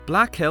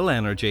Black Hill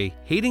Energy,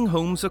 heating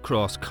homes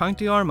across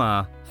County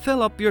Armagh.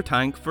 Fill up your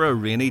tank for a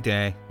rainy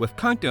day with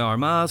County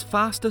Armagh's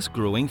fastest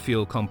growing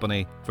fuel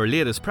company. For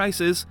latest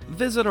prices,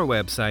 visit our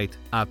website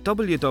at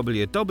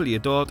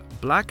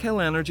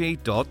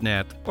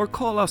www.blackhillenergy.net or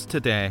call us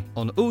today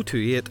on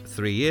 028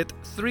 38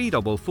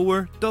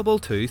 344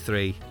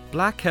 223.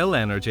 Black Hill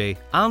Energy,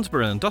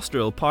 Ansborough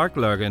Industrial Park,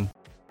 Lurgan.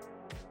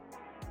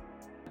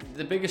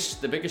 The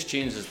biggest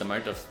change is the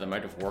amount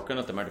of work in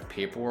it, the amount of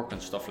paperwork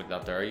and stuff like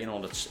that there, you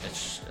know,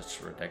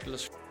 it's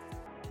ridiculous.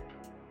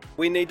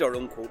 We need our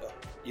own quota.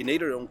 You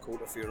need your own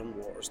quota for your own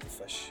waters to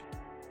fish.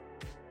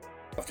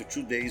 After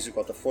 2 days we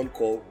got a phone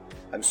call.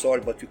 I'm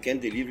sorry, but you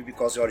can't deliver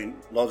because you are in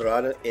Northern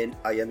Ireland and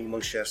I am in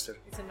Manchester.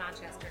 It's in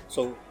Manchester.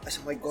 So I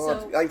said, my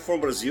God, I'm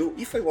from Brazil.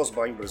 If I was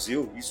buying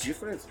Brazil, it's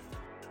different.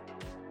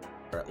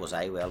 Was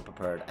I well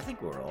prepared? I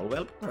think we were all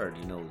well prepared.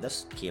 You know,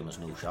 this came as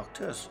no shock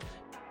to us.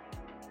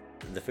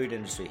 The food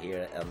industry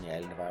here on the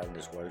island of Ireland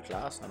is world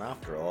class, and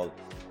after all,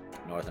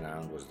 Northern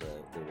Ireland was the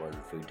world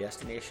food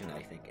destination,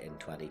 I think, in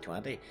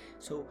 2020.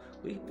 So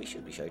we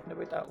should be shouting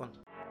about that one.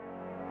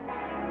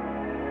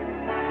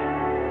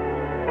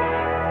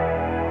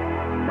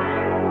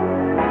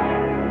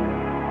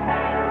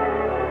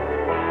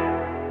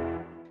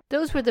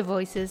 Those were the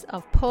voices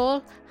of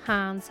Paul,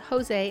 Hans,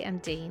 Jose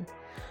and Dean,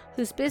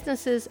 whose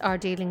businesses are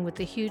dealing with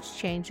the huge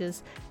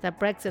changes that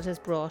Brexit has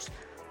brought.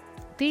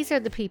 These are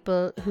the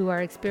people who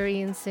are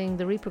experiencing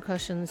the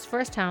repercussions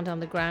firsthand on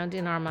the ground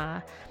in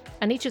Armagh,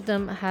 and each of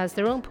them has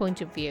their own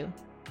point of view.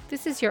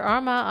 This is your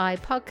Armagh Eye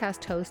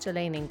podcast host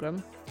Elaine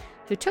Ingram,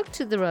 who took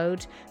to the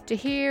road to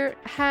hear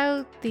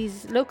how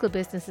these local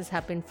businesses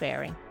have been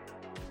faring.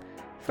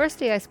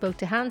 Firstly, I spoke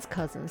to Hans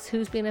Cousins,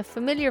 who's been a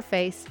familiar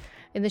face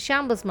in the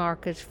Shambles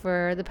market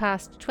for the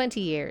past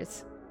 20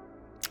 years.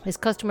 His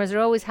customers are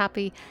always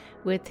happy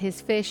with his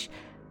fish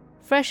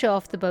fresh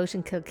off the boat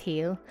in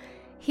Kilkeel.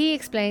 He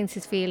explains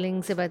his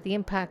feelings about the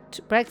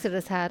impact Brexit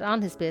has had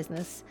on his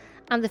business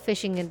and the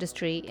fishing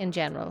industry in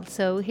general.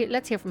 So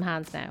let's hear from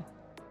Hans now.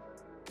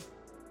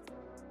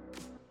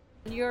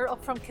 You're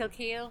up from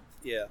Kilkeel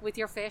with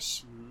your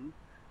fish,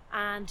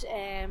 and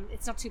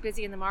it's not too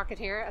busy in the market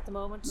here at the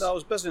moment. No, I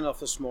was busy enough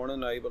this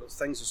morning now, but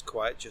things is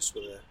quiet just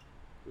with the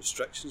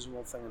restrictions and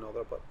one thing and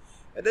another. But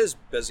it is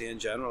busy in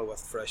general with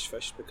fresh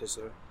fish because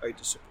they're out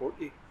to support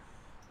you.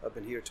 I've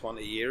been here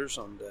 20 years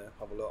and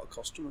have a lot of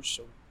customers,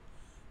 so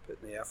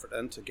putting the effort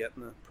into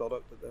getting the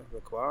product that they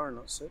require, and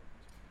that's it.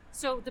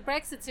 So the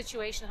Brexit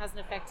situation hasn't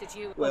affected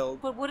you, well,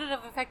 but would it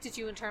have affected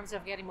you in terms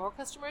of getting more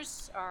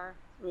customers? Or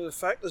well, the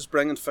fact is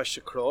bringing fish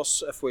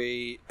across, if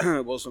we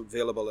wasn't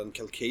available in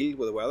Kilkeel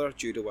with the weather,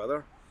 due to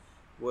weather,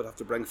 we'd have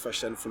to bring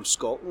fish in from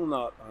Scotland and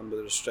that, and with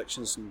the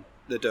restrictions and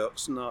the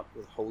docks and that,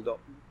 with hold up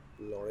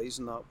lorries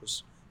and that,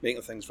 was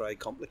making things very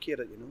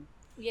complicated, you know.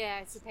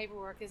 Yeah, it's the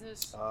paperwork, isn't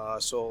it?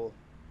 So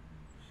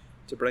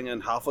to bring in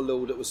half a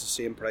load, it was the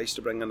same price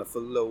to bring in a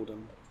full load,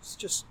 and it's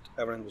just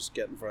everything was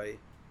getting very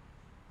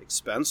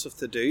expensive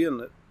to do,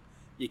 and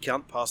you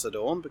can't pass it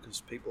on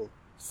because people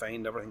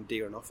find everything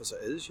dear enough as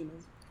it is, you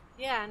know.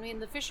 Yeah, I mean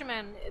the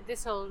fishermen,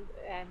 this whole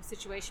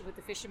situation with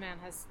the fishermen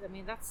has, I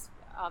mean that's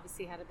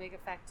obviously had a big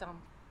effect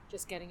on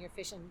just getting your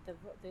fish and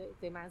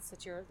the amounts that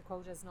the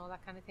quotas and all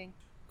that kind of thing.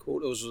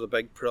 Quotas was a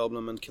big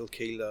problem in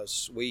Kilkeel,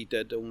 as we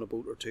did own a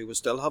boat or two. We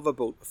still have a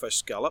boat to fish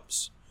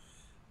scallops,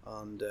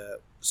 and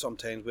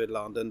sometimes we'd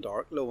land in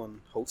Darklow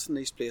and Howth in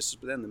these places,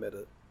 but then they made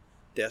it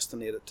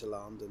destinated to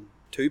land in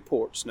 2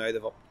 ports. Now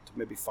they've up to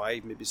maybe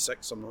 5, maybe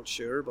 6, I'm not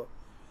sure, but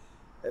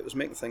it was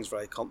making things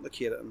very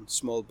complicated, and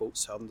small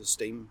boats having to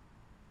steam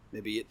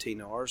maybe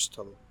 18 hours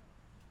till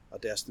a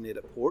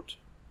destinated port,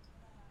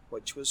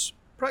 which was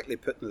practically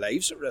putting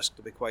lives at risk,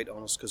 to be quite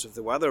honest, because if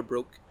the weather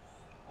broke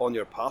on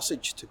your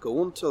passage to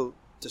go until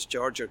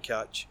discharge your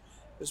catch,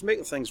 it was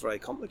making things very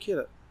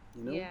complicated,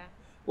 you know. Yeah.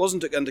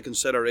 Wasn't took into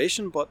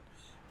consideration, but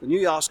when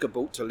you ask a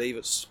boat to leave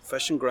its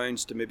fishing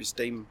grounds to maybe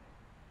steam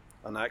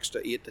an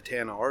extra 8 to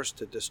 10 hours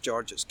to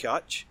discharge its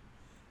catch,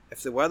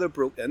 if the weather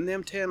broke in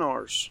them 10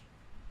 hours,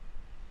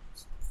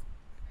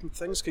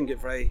 things can get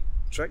very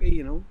tricky,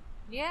 you know.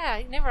 Yeah,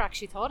 I never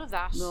actually thought of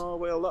that. No,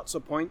 well, that's a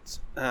point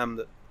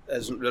that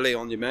isn't really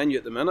on your menu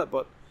at the minute,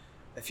 but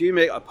if you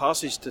make a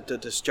passage to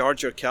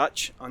discharge your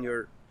catch and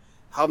you're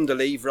having to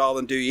leave rather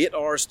than do 8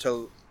 hours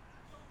to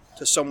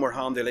somewhere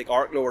handy like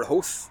Arklow or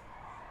Howth,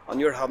 and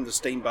you're having to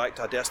steam back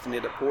to a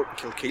designated port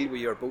in Kilkeel where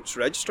your boat's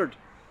registered,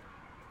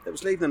 it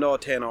was leaving another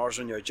 10 hours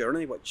on your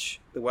journey, which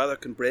the weather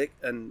can break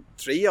in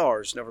 3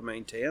 hours, never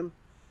mind 10.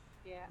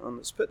 Yeah. And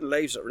it's putting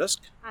lives at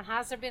risk. And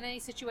has there been any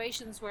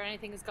situations where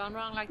anything has gone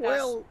wrong like that?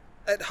 Well,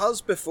 it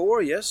has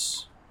before,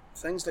 yes.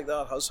 Things like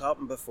that has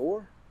happened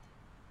before.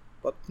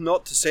 But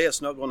not to say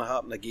it's not going to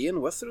happen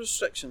again with the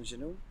restrictions, you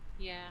know.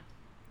 Yeah,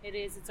 it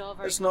is. It's all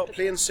very It's not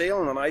plain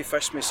sailing, and I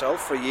fished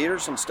myself for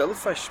years and still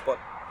fish, but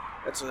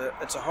it's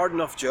a hard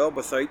enough job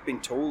without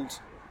being told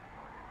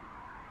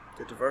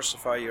to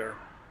diversify your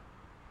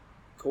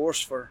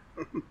course for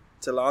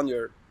to land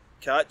your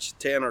catch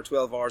 10 or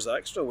 12 hours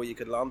extra, where you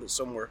could land it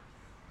somewhere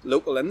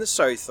local in the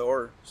south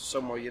or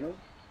somewhere, you know.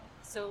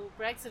 So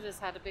Brexit has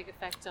had a big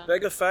effect on...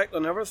 Big effect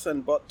on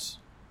everything, but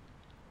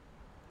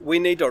we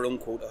need our own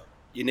quota.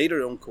 You need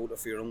our own quota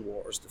for your own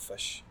waters to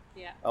fish.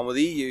 Yeah. And with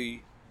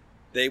EU,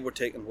 they were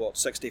taking,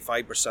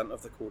 65%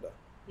 of the quota.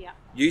 Yeah.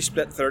 You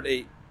split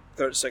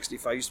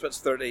 65, you split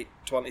 30,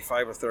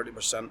 25 or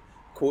 30%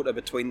 quota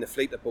between the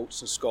fleet of boats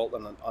in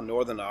Scotland and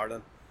Northern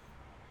Ireland.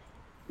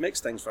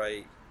 Makes things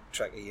very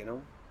tricky, you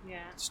know.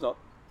 Yeah. It's not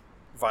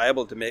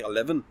viable to make a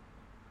living.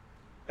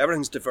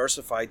 Everything's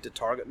diversified to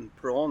targeting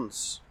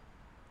prawns,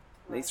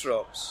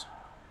 nithrops,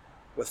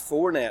 with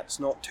 4 nets,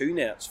 not 2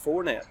 nets,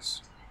 4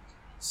 nets.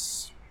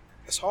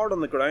 It's hard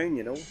on the ground,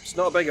 you know. It's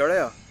not a big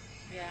area.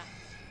 Yeah.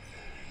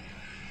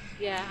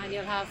 Yeah, and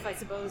you'll have, I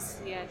suppose,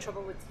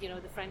 trouble with,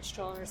 the French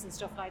trawlers and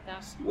stuff like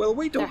that. Well,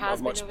 we don't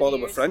have much bother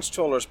with French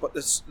trawlers, but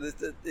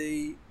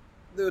they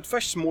would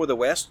fish more the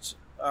West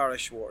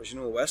Irish waters,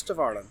 the west of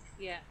Ireland.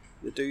 Yeah.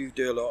 They do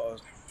a lot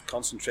of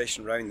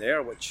concentration around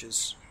there, which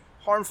is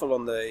harmful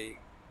on the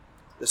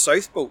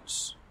south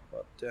boats.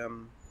 But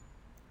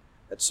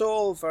it's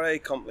all very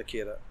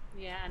complicated.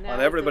 Yeah, and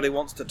everybody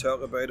wants to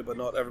talk about it, but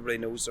not everybody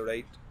knows the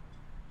right.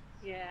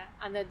 Yeah,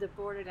 and then the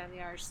border down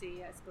the Irish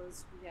Sea, I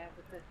suppose. Yeah,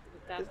 with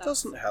that. It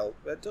doesn't help.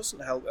 It doesn't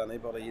help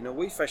anybody.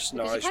 We fish in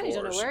Irish waters. You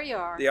don't know where you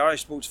are. The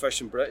Irish boats fish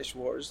in British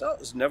waters.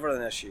 That is never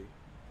an issue.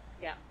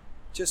 Yeah.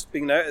 Just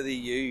being out of the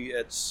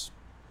EU,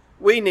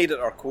 we needed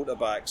our quota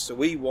back, so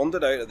we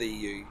wanted out of the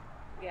EU.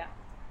 Yeah.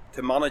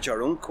 To manage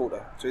our own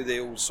quota through the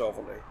old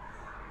sovereignty.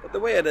 But the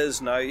way it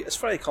is now, it's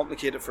very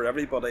complicated for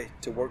everybody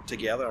to work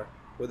together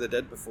where they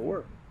did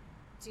before.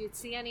 Do you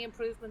see any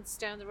improvements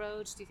down the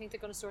road? Do you think they're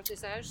going to sort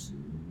this out?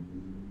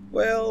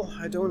 Well,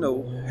 I don't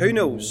know. Who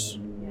knows?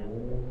 Yeah.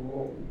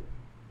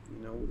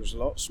 There's a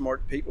lot of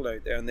smart people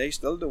out there and they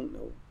still don't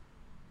know.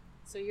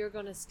 So you're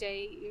going to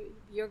stay,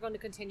 you're going to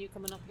continue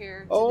coming up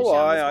here to the Shambles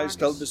I market?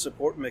 still be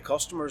supporting my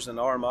customers in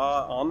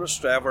Armagh and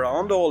Rostrevor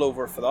and all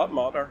over for that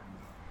matter.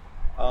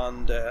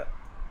 And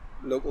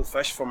local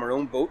fish from our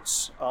own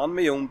boats and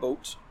my own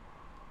boat.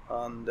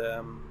 And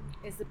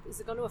is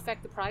it going to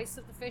affect the price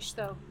of the fish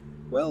though?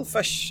 Well,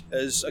 fish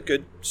is a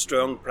good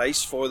strong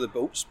price for the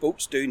boats.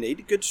 Boats do need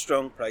a good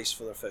strong price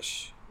for their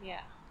fish.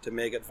 Yeah. To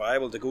make it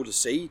viable to go to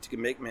sea, to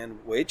make men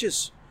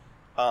wages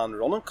and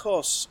running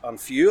costs and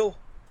fuel.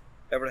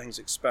 Everything's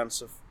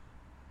expensive.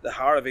 The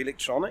hire of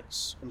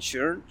electronics,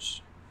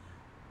 insurance.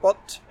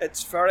 But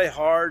it's very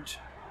hard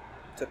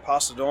to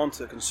pass it on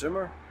to the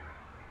consumer.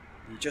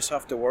 You just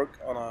have to work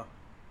on a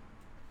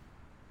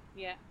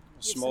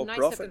small nice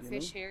profit.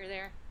 Looking fish here,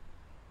 there.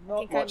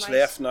 Not much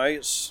left now.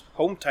 It's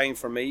home time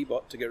for me,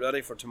 but to get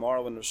ready for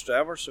tomorrow in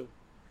Rostrevor. So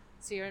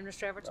you're in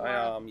Rostrevor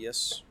tomorrow? I am,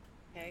 yes.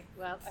 Okay,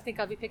 well, I think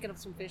I'll be picking up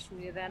some fish from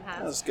you then,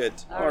 Hans. That's good.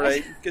 All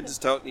right. Good to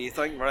talk to you.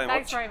 Thank you very much.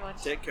 Thanks very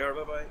much. Take care.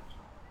 Bye-bye.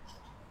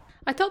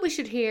 I thought we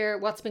should hear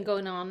what's been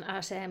going on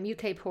at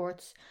UK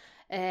ports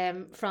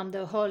from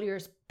the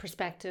hauliers'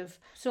 perspective.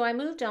 So I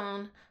moved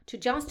on to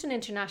Johnston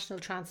International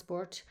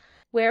Transport,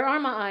 where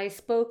RMI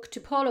spoke to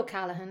Paul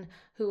O'Callaghan,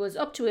 who was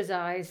up to his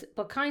eyes,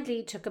 but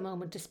kindly took a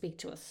moment to speak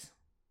to us.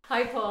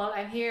 Hi Paul,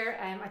 I'm here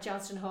at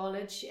Johnston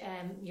Haulage,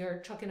 your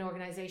trucking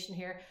organisation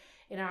here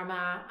in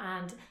Armagh,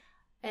 and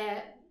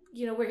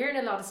we're hearing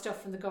a lot of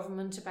stuff from the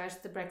government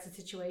about the Brexit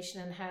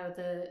situation and how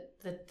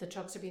the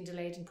trucks are being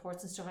delayed in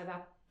ports and stuff like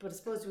that. But I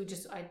suppose we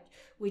just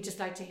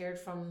like to hear it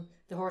from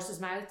the horse's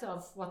mouth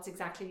of what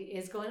exactly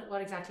is going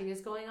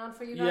on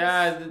for you guys.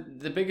 Yeah,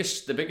 the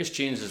biggest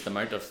change is the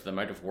amount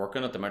of work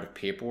in it, the amount of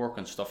paperwork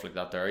and stuff like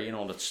that. There,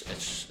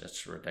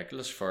 it's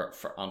ridiculous for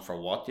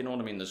what, you know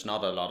what I mean. There's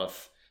not a lot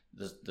of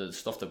the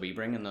stuff that we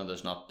bring in there.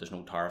 There's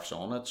no tariffs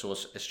on it, so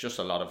it's just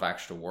a lot of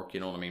extra work.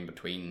 You know what I mean,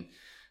 between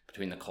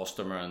the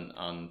customer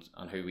and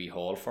who we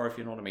haul for. If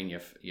you know what I mean, you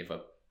have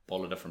a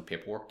bunch of different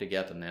paperwork to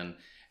get, and then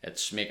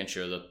it's making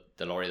sure that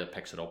the lorry that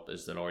picks it up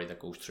is the lorry that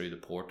goes through the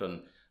port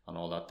and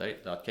all that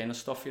kind of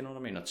stuff. You know what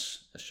I mean?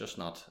 It's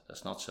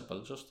not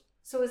simple. Just.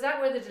 So is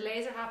that where the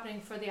delays are happening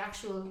for the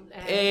actual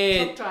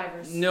truck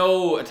drivers?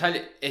 No, I tell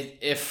you,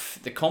 if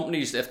the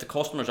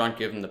customers aren't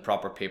given the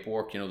proper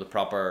paperwork, the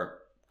proper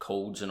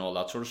codes and all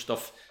that sort of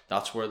stuff,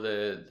 that's where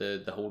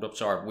the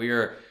hold-ups are.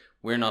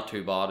 We're not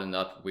too bad in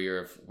that we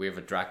have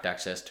a direct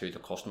access to the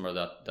customer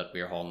that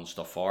we're hauling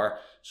stuff for,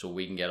 so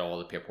we can get all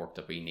the paperwork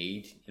that we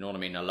need. You know what I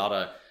mean? A lot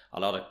of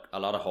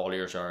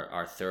hauliers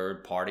are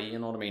third party. You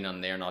know what I mean?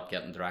 And they're not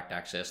getting direct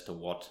access to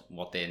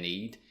what they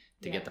need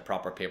to get the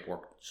proper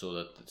paperwork, so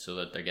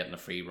that they're getting a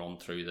free run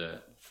through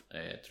the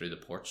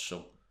ports.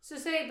 So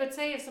say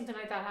if something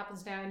like that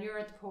happens now and you're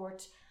at the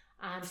port,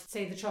 and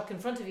say the truck in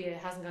front of you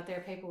hasn't got their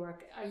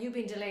paperwork, are you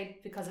being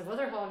delayed because of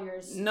other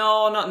hauliers?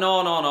 No.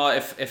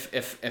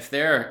 If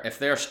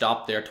they're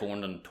stopped, they're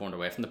turned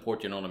away from the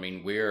port. You know what I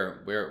mean?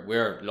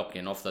 We're lucky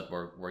enough that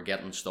we're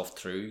getting stuff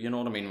through. You know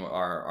what I mean?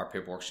 Our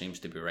paperwork seems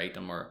to be right,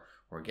 and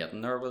we're getting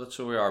there with it.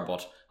 So we are,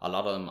 but a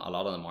lot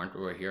of them aren't.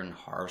 We're hearing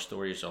horror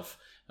stories of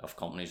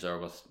companies there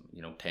with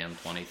 10,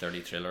 20,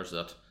 30 trailers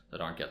that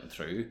aren't getting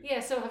through.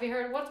 Yeah, so have you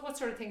heard, what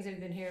sort of things have you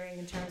been hearing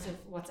in terms of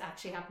what's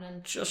actually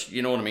happening? Just,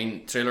 you know what I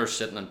mean, trailers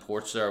sitting in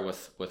ports there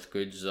with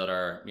goods that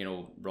are, you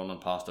know, running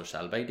past their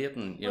sell-by date,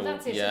 and you know,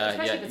 That's it, yeah,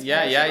 especially if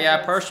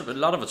it's perishable. A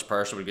lot of it's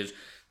perishable goods.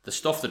 The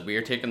stuff that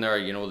we're taking there,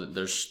 you know,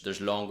 there's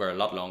a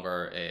lot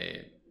longer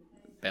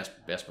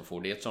best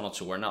before dates on it,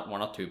 so we're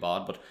not too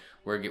bad, but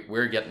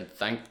we're getting,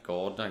 thank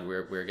God, now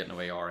we're getting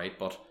away all right,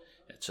 but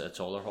it's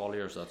other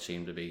hauliers that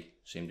seem to be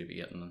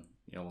getting,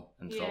 you know,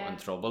 in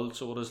trouble.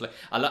 So it is like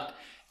a lot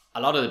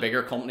of the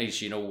bigger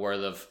companies, you know, where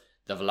they've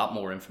a lot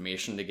more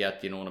information to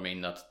get, you know what I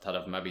mean, that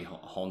have maybe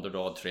 100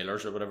 odd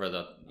trailers or whatever,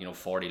 that, you know,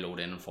 40 load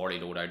in and 40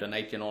 load out a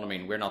night, you know what I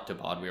mean. We're not too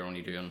bad. We're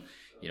only doing,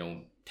 you know,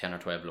 10 or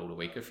 12 load a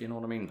week, if you know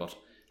what I mean. But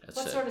it's,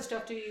 what sort of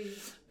stuff do you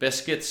use?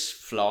 Biscuits,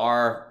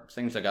 flour,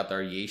 things like that.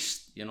 There,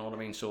 yeast, you know what I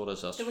mean. So it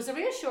is. There was a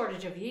real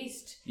shortage of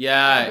yeast.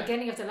 Yeah. At the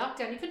beginning of the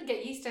lockdown, you couldn't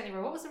get yeast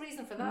anywhere. What was the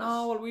reason for that?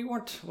 No, well, we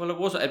weren't. Well,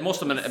 it must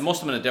have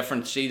been a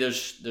different. See,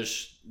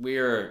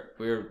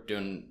 we're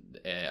doing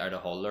out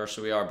of Hull there,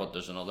 so we are. But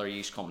there's another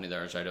yeast company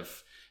there. It's out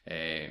of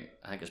I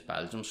think it's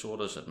Belgium. So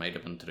it is. It might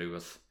have been to do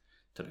with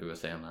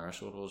them there.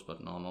 So it was.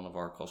 But no, none of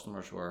our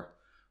customers were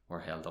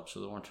held up,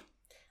 so they weren't.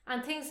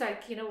 And things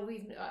like, you know,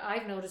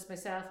 I've noticed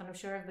myself, and I'm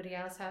sure everybody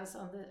else has,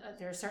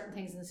 there are certain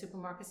things in the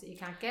supermarkets that you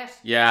can't get.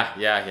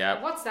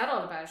 Yeah. What's that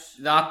all about?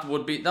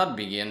 That'd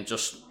be again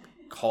just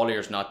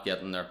hauliers not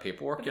getting their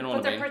paperwork. You know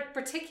what I mean? But there are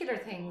particular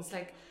things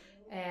like,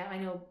 I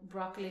know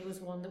broccoli was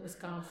one that was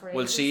gone for ages.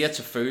 Well, see, it's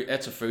a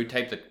food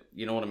type that,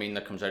 you know what I mean,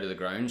 that comes out of the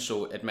ground,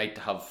 so it might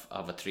have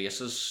a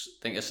traces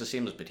thing. It's the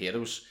same as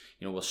potatoes,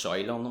 you know, with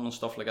soil on them and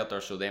stuff like that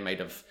there. So they might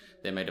have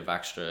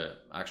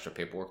extra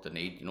paperwork they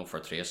need, you know,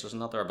 for traces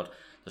and that there. But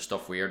the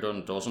stuff we're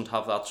doing doesn't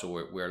have that,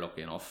 so we're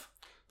lucky enough.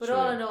 But so,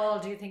 all in all,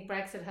 do you think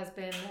Brexit has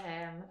been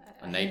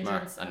a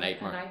nightmare?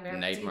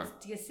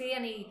 Do you see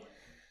any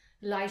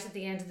light at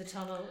the end of the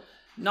tunnel?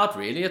 Not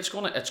really. It's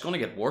gonna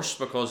get worse,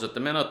 because at the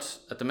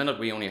minute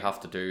we only have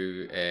to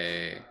do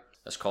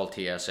it's called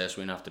TSS.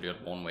 We only have to do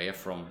it one way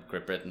from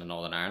Great Britain to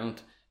Northern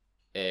Ireland.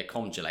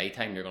 Come July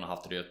time, you're gonna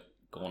have to do it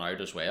going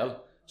out as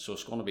well. So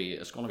it's gonna be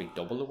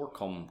double the work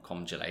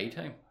come July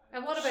time.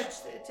 And what about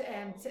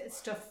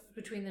stuff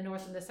between the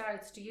north and the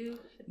south? Do you?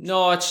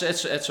 No, it's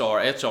all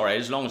right. It's all right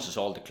as long as it's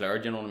all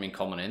declared. You know what I mean.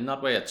 Coming in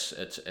that way,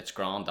 it's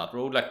grand that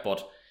road. Like,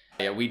 but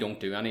yeah, we don't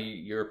do any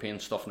European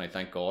stuff now,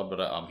 thank God.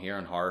 But I'm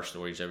hearing horror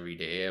stories every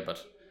day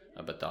about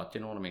that.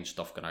 You know what I mean.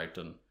 Stuff going out,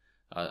 and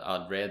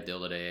I'd read the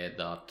other day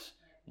that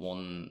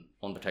one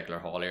particular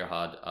haulier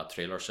had a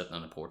trailer sitting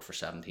in a port for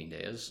 17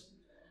 days.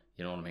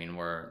 You know what I mean?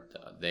 Where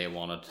they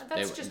wanted,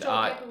 they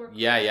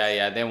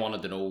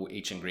wanted to know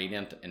each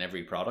ingredient in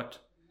every product.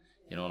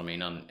 You know what I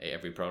mean? And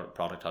every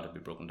product had to be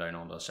broken down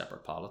onto a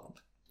separate pallet.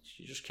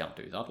 You just can't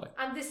do that, like.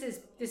 And this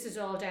is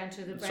all down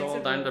to the Brexit. It's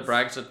all down to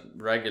Brexit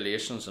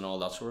regulations and all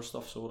that sort of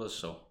stuff. So it is.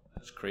 So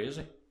it's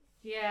crazy.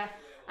 Yeah,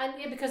 and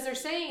because they're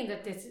saying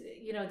that this,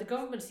 you know, the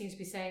government seems to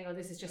be saying, "Oh,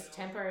 this is just a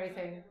temporary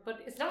thing,"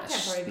 but it's not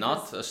temporary.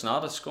 It's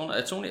not.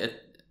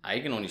 I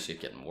can only see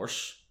it getting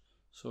worse.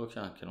 So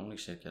I can only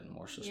see it getting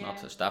worse. It's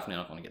definitely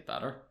not going to get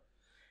better.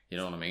 You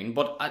know what I mean?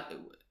 But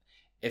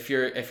if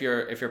you're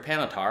paying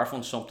a tariff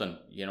on something,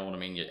 you know what I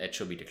mean, it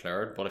should be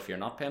declared. But if you're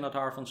not paying a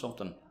tariff on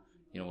something,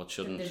 you know, it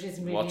shouldn't.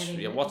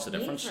 Really what's the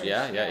difference?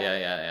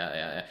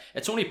 Yeah.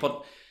 It's only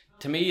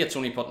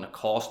putting a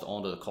cost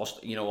onto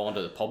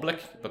the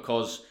public,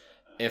 because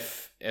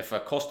if a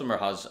customer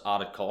has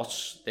added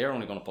costs, they're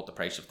only going to put the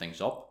price of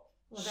things up.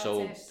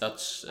 Well,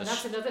 that's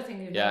another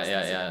thing you've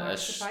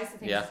noticed. The price of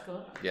things is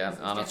good. Yeah,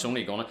 and it's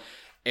only gonna,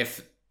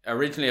 if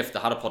they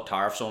had to put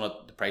tariffs on it,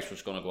 the price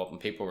was gonna go up, and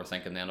people were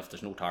thinking then if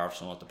there's no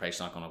tariffs on it, the price is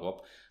not gonna go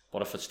up.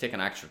 But if it's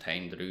taking extra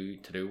time to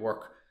do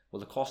work, well,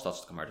 the cost has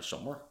to come out of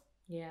somewhere.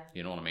 Yeah.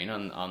 You know what I mean?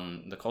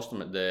 And the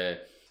customer,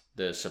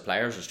 the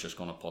suppliers is just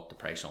gonna put the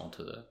price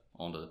onto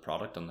the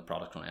product, and the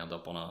product's gonna end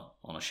up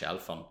on a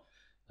shelf, and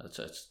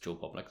it's Joe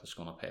Public that's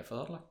gonna pay for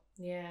that, like.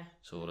 Yeah.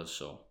 So it is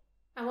so.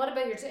 And what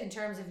about in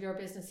terms of your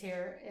business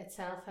here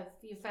itself? Have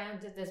you found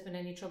that there's been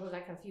any trouble?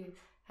 Like, have you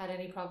had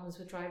any problems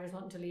with drivers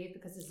wanting to leave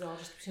because this is all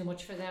just too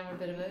much for them, or a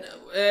bit of a?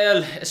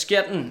 Well, it's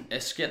getting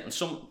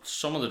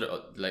some of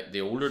the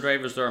older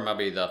drivers there,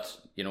 maybe that,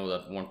 you know,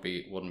 that wouldn't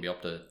be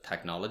up to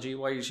technology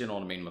wise. You know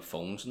what I mean, with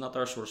phones and that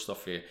there sort of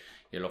stuff.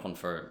 You're looking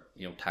for,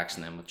 you know,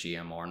 taxing them with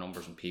GMR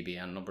numbers and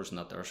PBN numbers and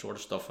that there sort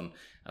of stuff. And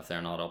if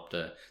they're not up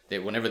to,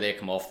 whenever they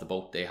come off the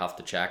boat, they have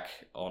to check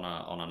on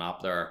an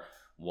app there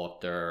what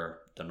their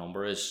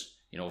number is,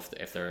 you know,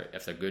 if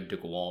they're good to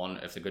go on,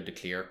 if they're good to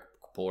clear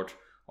port,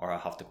 or I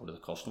have to go to the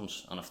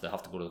customs. And if they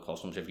have to go to the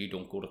customs, if you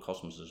don't go to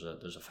customs,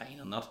 there's a fine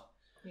on that.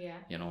 Yeah.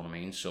 You know what I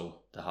mean?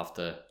 So they have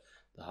to.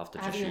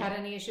 Have you had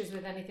any issues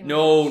with anything?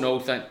 No.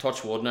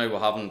 Touch wood. Now we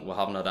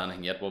haven't had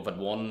anything yet. We've had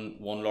one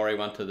lorry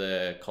went to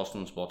the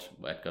customs, but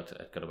it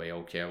got away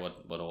okay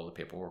with all the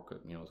paperwork,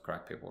 you know, the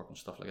correct paperwork and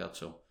stuff like that.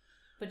 So.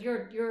 But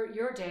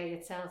your day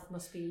itself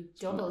must be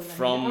double.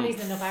 Probably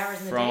enough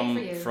hours in the day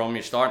for you. From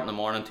you start in the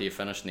morning till you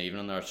finish in the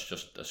evening, there it's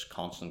just this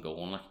constant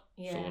going, like.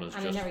 Yeah, So it is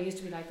and it never used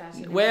to be like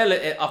that. Well,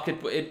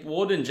 it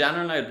would in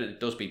general now. It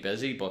does be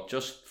busy, but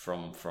just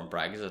from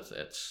Brexit,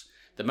 it's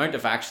the amount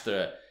of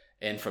extra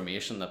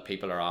information that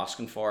people are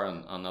asking for,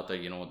 and that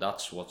you know,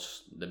 that's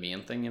what's the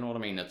main thing. You know what I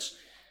mean?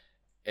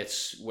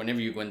 It's whenever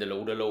you go into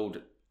load a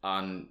load,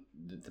 and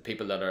the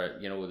people that are,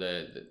 you know,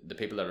 the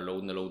people that are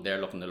loading the load,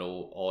 they're looking to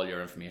load all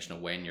your information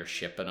of when you're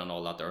shipping and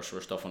all that there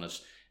sort of stuff, and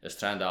it's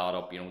trying to add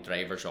up, you know,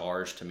 drivers'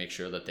 hours to make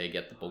sure that they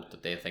get the boat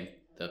that they think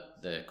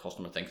that the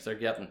customer thinks they're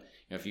getting.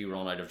 You know, if you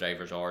run out of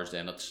drivers' hours,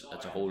 then it's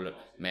a whole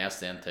mess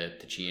then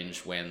to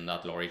change when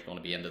that lorry is going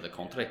to be into the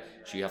country.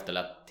 So you have to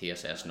let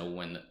TSS know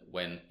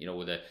when you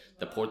know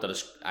the port that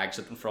is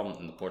exiting from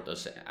and the port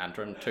that's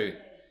entering to.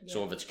 Yeah.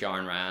 So if it's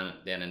Glenryan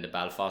then into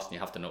Belfast, and you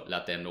have to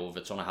let them know if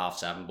it's on a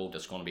 7:30 boat,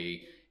 it's going to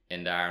be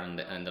in there and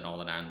the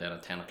Northern Ireland then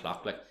at 10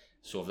 o'clock. Like,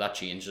 so if that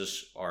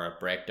changes, or a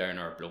breakdown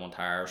or a blowing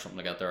tire or something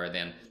like that there,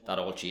 then that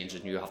all changes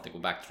and you have to go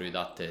back through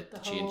that to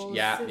change.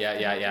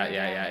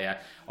 Yeah.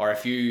 Or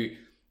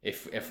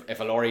if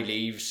a lorry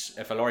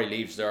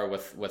leaves there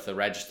with a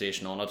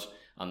registration on it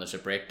and there's a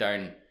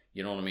breakdown,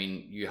 you know what I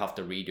mean, you have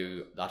to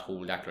redo that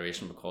whole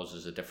declaration because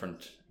there's a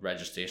different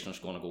registration that's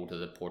going to go to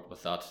the port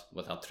with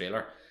that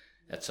trailer.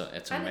 It's a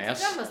mess.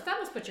 That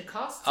must put your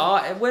costs.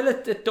 Well,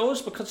 it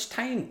does, because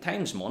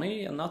time's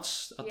money, and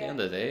that's at the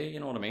end of the day. You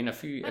know what I mean?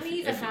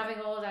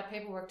 Having all that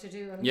paperwork to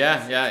do. I mean,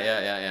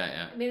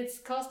 yeah. I mean, it's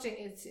costing.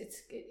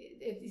 It's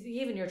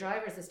even your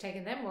drivers. It's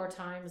taking them more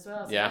time as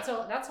well.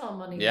 So that's all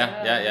money.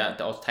 Yeah.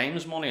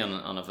 Time's money,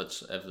 and if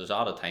there's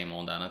added time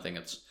on that, I think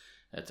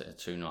it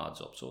soon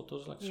adds up. So it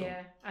does, like.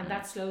 Yeah, and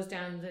that slows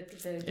down the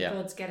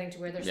goods getting to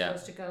where they're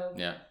supposed to go.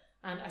 Yeah.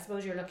 And I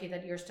suppose you're lucky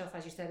that your stuff,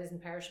 as you said,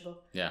 isn't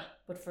perishable. Yeah.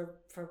 But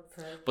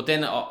But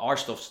then our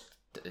stuff's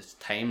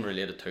time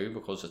related too,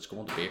 because it's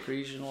going to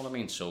bakeries. You know what I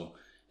mean? So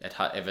if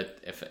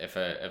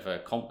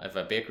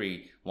a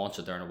bakery wants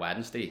it there on a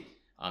Wednesday,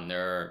 and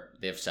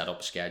they've set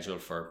up a schedule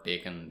for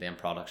baking them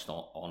products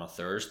on a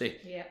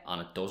Thursday,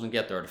 and it doesn't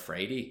get there to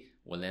Friday,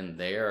 well then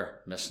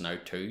they're missing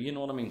out too, you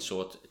know what I mean?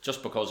 So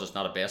just because it's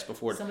not a best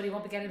before, somebody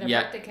won't be getting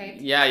their birthday cake.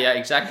 Yeah,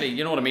 exactly.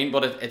 You know what I mean?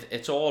 But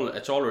it's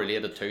all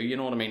related too, you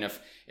know what I mean?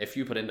 If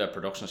you put into a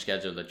production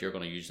schedule that you're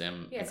going to use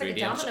them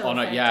ingredients like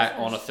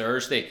on a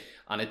Thursday,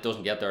 and it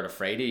doesn't get there to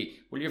Friday,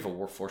 well, you have a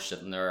workforce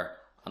sitting there,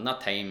 and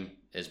that time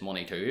is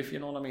money too, if you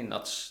know what I mean.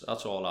 That's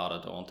all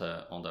added onto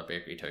a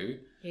bakery too.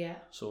 Yeah.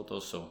 So it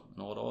does. So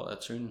no,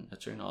 it soon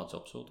adds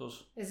up. So it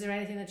does. Is there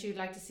anything that you'd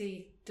like to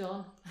see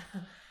done?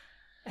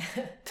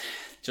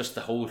 Just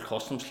the whole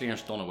customs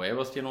clearance done away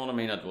with, you know what I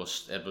mean? It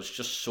was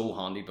just so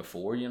handy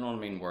before, you know what I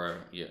mean,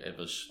 where it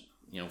was,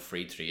 you know,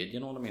 free trade, you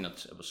know what I mean?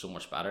 It was so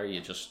much better.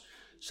 You just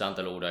sent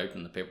the load out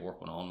and the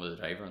paperwork went on with the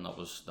driver, and that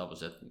was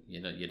it.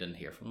 You know, you didn't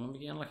hear from them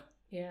again, like.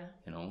 Yeah.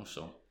 You know,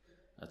 so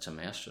it's a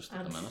mess just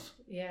at the minute.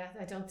 Yeah,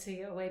 I don't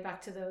see a way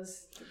back to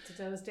those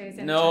days.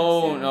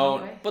 No.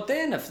 Anyway. But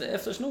then if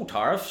there's no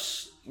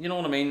tariffs, you know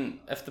what I mean?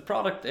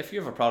 If you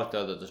have a product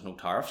there that there's no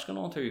tariffs going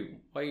on to,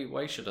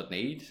 why should it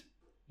need?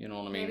 You know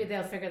what I mean? Maybe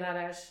they'll figure that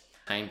out.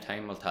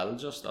 Time will tell.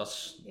 Just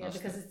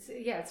because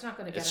it's not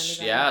going to get any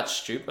better. Yeah, it's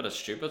stupid.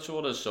 So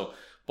it is. So,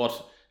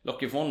 but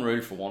look, you've one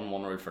rule for one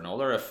rule for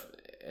another.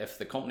 If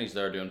the companies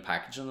there doing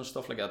packaging and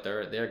stuff like that,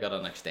 they're got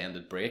an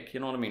extended break. You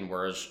know what I mean?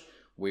 Whereas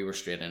we were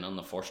straight in on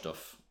the 1st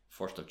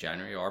of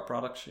January, our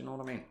products, you know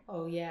what I mean?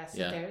 Oh yeah,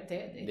 so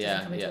it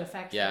doesn't come into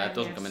effect. Yeah, it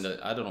doesn't come into.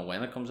 I don't know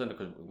when it comes in,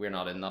 because we're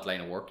not in that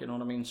line of work, you know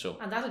what I mean? So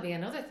and that'll be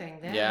another thing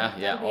then.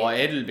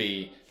 It'll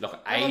be.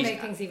 Look, that'll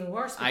make things even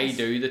worse. I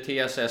do the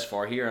TSS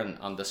for here,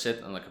 and to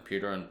sit on the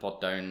computer and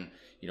put down,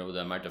 you know,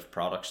 the amount of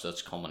products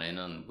that's coming in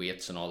and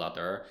weights and all that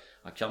there.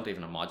 I can't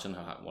even imagine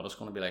what it's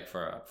going to be like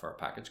for a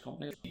package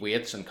company.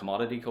 Weights and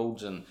commodity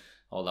codes and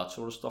all that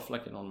sort of stuff,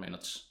 like, you know what I mean?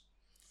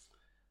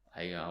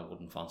 I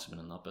wouldn't fancy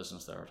being in that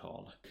business there at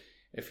all.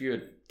 If you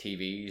had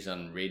TVs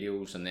and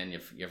radios, and then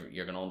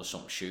you're going on to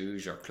some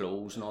shoes or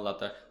clothes and all that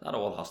there, that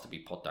all has to be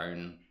put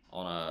down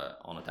on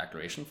a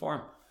declaration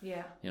form.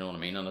 Yeah. You know what I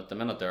mean? And at the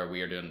minute there,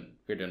 we're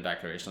doing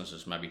declarations.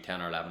 There's maybe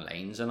 10 or 11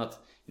 lines in it,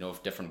 you know,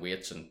 of different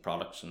weights and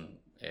products and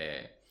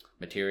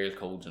material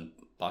codes and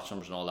batch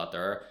numbers and all that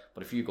there.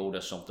 But if you go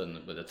to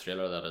something with a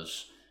trailer that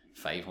has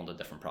 500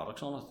 different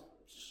products on it,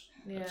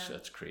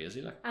 it's crazy,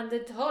 like. And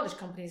the haulage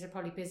companies are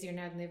probably busier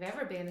now than they've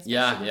ever been,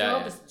 especially with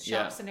all the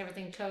shops and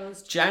everything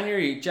closed.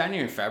 January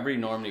and February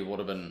normally would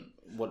have been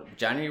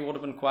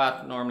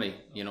quiet normally,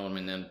 you know what I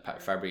mean? Then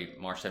February,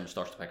 March time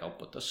starts to pick up,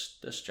 but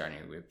this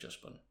January it's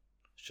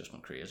just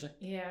been crazy.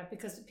 Yeah,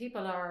 because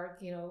people are,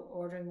 you know,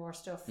 ordering more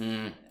stuff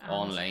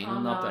online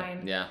and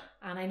that. Yeah.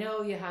 And I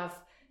know you have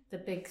the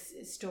big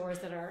stores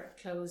that are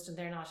closed and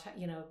they're not,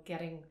 you know,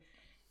 getting,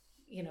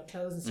 you know,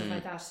 clothes and stuff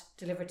like that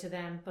delivered to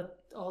them, but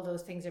all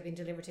those things are being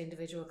delivered to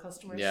individual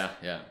customers.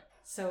 Yeah.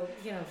 So,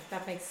 you know,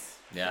 that makes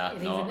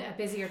even a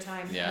busier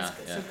time.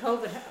 So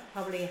COVID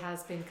probably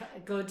has been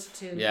good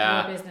to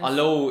your business.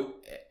 Although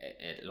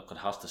it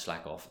has to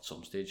slack off at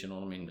some stage, you know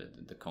what I mean?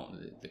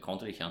 The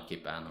country can't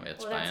keep buying the way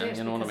it's buying,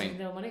 you know what I mean?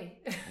 No money.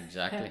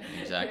 Exactly.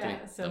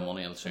 So the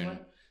money will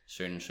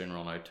soon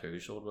run out too,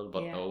 so it will.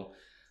 But no,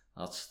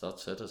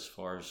 that's it. As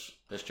far as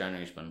this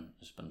January's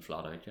been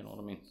flat out, you know what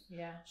I mean.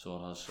 Yeah. So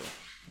it has, so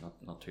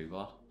not too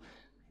bad.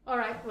 All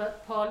right. Well,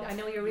 Paul, I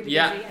know you're really busy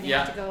and you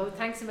have to go.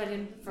 Thanks a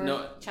million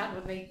for chatting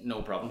with me.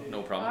 No problem.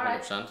 All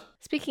 100%.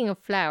 Speaking of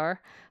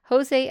flour,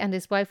 Jose and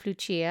his wife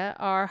Lucia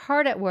are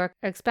hard at work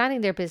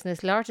expanding their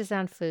business,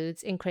 L'Artisan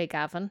Foods, in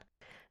Craigavon.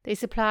 They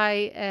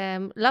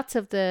supply lots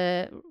of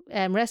the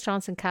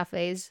restaurants and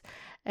cafes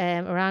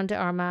around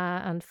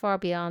Armagh and far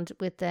beyond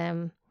with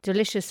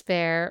delicious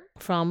fare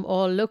from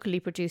all locally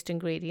produced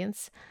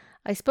ingredients.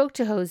 I spoke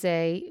to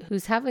Jose,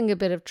 who's having a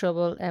bit of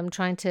trouble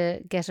trying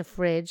to get a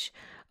fridge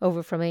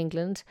over from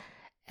England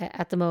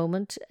at the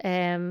moment.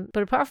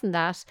 But apart from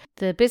that,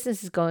 the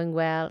business is going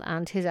well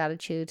and his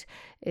attitude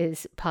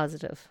is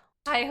positive.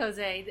 Hi,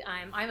 Jose.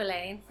 I'm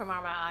Elaine from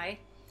Armagh,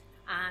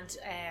 and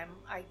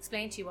I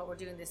explained to you what we're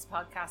doing this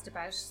podcast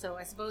about. So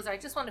I suppose I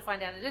just want to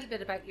find out a little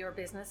bit about your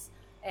business.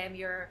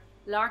 You're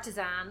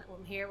L'Artisan.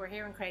 We're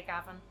here in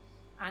Craigavon,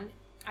 and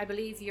I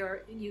believe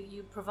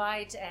you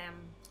provide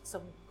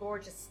some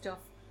gorgeous stuff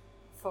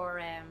for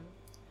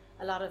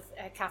a lot of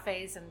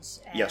cafes and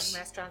Yes.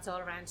 restaurants all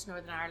around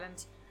Northern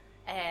Ireland.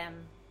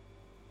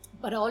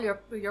 But all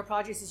your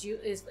produce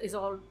is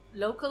all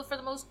local for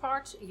the most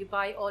part. You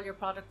buy all your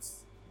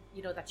products,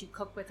 that you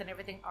cook with and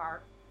everything.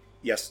 Or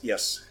Yes.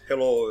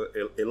 Hello,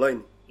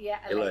 Elaine. yeah,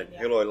 Elaine. yeah.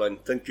 Hello, Elaine.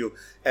 Thank you.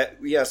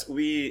 Yes,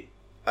 we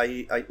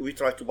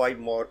try to buy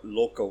more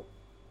local,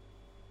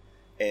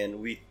 and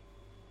we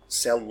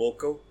sell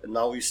local. And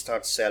now we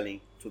start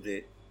selling to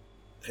the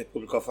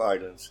Republic of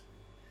Ireland.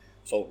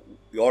 So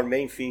your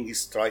main thing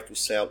is try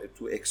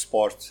to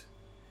export,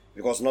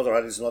 because Northern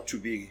Ireland is not too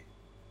big,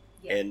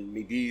 Yeah. and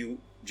maybe you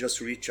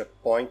just reach a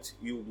point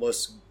you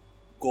must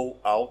go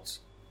out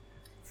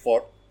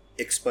for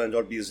expand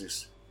your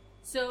business.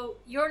 So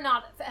you're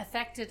not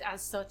affected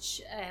as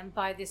such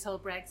by this whole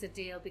Brexit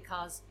deal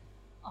because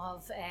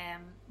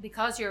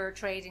you're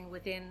trading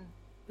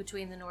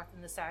between the north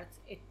and the south.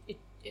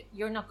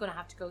 You're not going to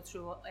have to go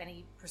through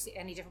any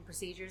different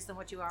procedures than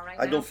what you are right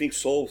now. I don't think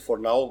so for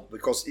now,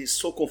 because it's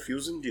so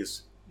confusing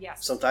this.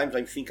 Yes. Sometimes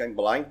I think I'm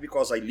blind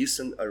because I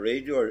listen a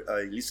radio or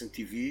I listen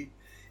TV.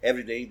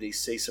 Every day they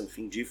say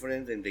something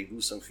different and they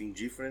do something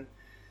different.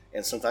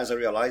 And sometimes I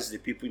realize the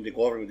people in the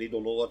government, they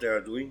don't know what they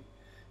are doing.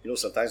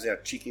 Sometimes they are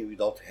chicken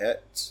without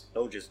heads.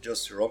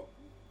 Just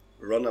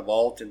run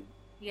about and,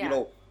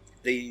 Yeah.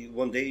 they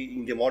one day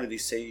in the morning they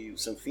say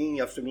something,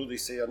 afternoon they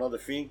say another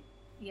thing.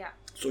 Yeah.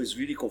 So it's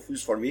really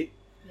confused for me.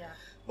 Yeah.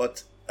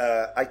 But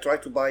I try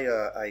to buy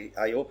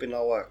I open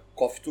now a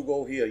coffee to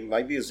go here in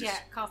my business. Yeah,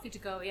 coffee to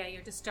go. Yeah,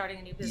 you're just starting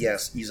a new business.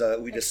 Yes, is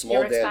with a small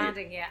You're deli.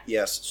 expanding, yeah.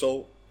 Yes,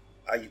 so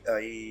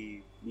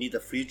I need a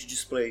fridge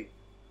display.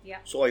 Yeah.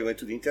 So I went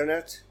to the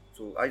internet.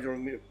 So I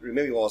don't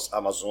remember it was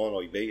Amazon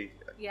or eBay.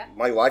 Yeah.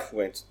 My wife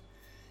went,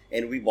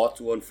 and we bought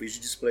one fridge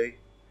display.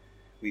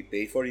 We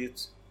paid for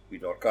it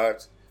with our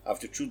card.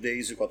 After 2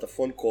 days, we got a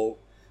phone call.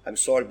 I'm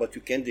sorry, but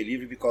you can't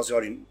deliver because you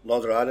are in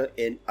Northern Ireland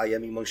and I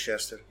am in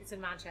Manchester. It's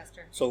in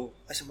Manchester. So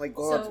I said, my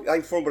God, So-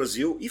 I'm from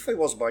Brazil. If I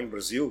was buying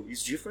Brazil,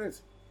 it's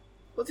different.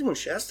 But in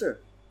Manchester?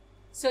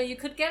 So you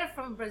could get it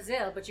from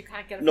Brazil, but you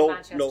can't get it No, from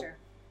Manchester. no.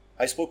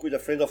 I spoke with a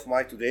friend of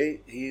mine today.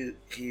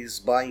 He's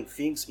buying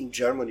things in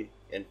Germany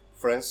and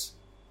France.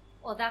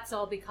 Well, that's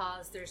all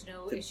because there's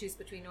no issues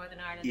between Northern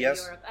Ireland Yes.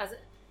 and Europe.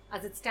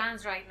 As it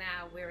stands right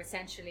now, we're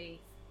essentially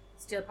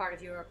still part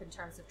of Europe in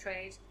terms of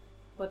trade,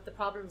 but the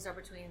problems are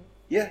between.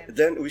 Yeah,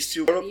 then we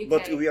still Europe,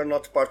 but UK. we are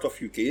not part of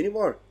UK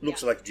anymore.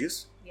 Looks Yeah. like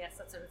this. Yes,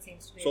 that's what it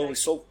seems to be. So like.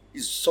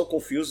 it's so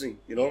confusing,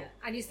 Yeah.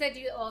 And you said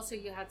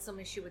you had some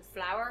issue with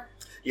flour.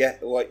 Yeah,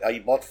 well, I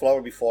bought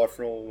flour before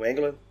from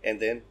England, and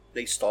then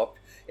they stopped,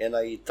 and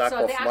I type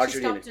So of they actually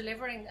margarine. stopped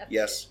delivering at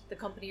Yes. the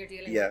company you're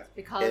dealing Yeah. with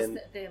because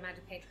And- the amount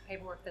of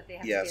paperwork that they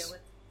have Yes. to deal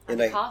with. And And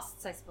the I-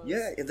 costs, I suppose.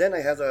 Yeah, and then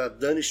I had a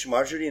Danish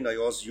margarine I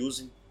was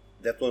using,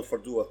 that one for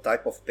do a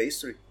type of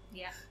pastry.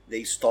 Yeah.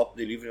 They stopped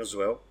delivering as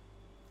well.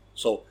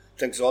 So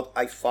thanks God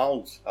I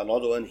found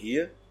another one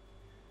here,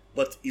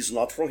 but it's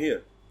not from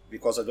here,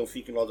 because I don't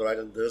think Northern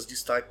Ireland does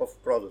this type of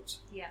product.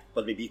 Yeah.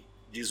 But maybe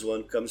this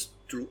one comes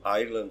through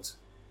Ireland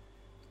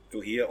to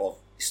here, or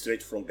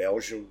straight from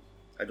Belgium.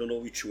 I don't know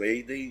which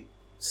way they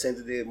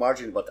send the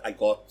margarine, but I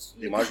got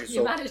the margarine. You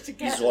So managed to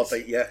get this is what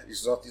it.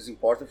 it's what is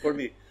important for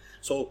me.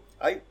 So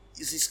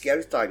it's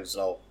scary times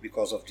now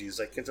because of this.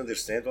 I can't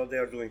understand what they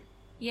are doing.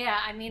 Yeah,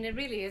 I mean, it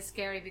really is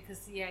scary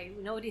because,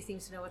 nobody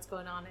seems to know what's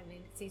going on. I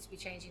mean, it seems to be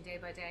changing day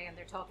by day, and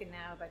they're talking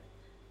now about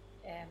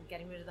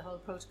getting rid of the whole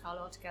protocol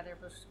altogether,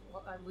 but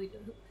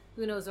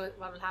who knows what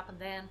will happen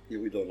then. Yeah,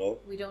 we don't know.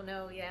 We don't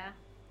know, yeah.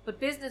 But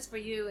business for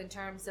you in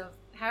terms of,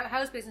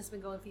 how's business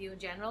been going for you in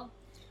general?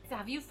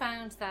 Have you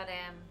found that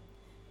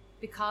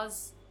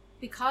because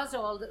a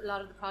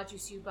lot of the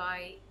produce you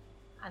buy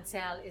and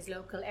sell is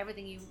local,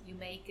 everything you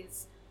make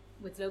is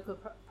with local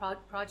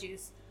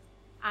produce,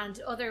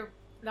 and other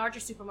larger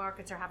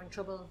supermarkets are having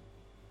trouble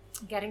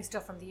getting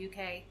stuff from the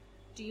UK,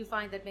 do you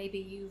find that maybe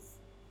you've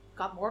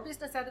got more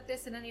business out of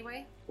this in any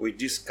way? With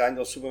this kind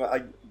of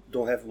supermarket, I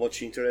don't have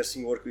much interest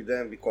in work with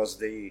them because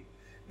they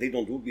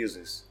don't do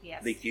business.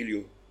 Yes. They kill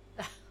you.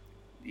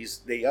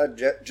 They are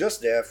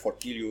just there for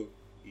kill you.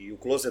 You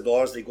close the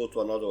doors, they go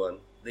to another one.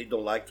 They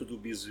don't like to do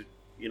business,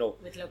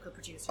 with local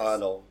producers.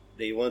 No,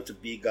 they want to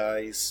be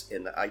guys,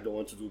 and I don't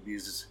want to do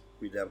business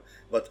with them.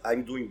 But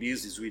I'm doing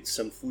business with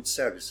some food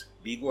service,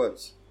 big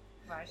ones.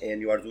 Right.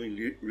 And you are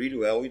doing really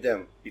well with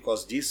them,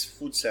 because this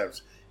food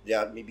service, they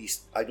are maybe,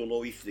 I don't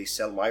know if they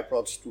sell my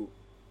products to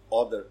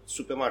other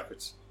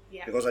supermarkets,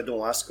 because I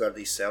don't ask where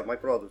they sell my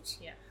products.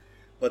 Yeah.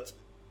 But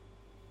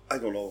I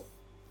don't know.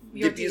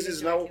 You're the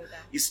business dealing now directly with them.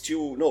 is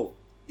still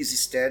is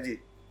steady.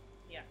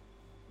 Yeah.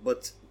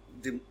 But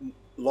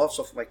lots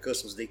of my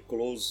customers, they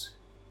close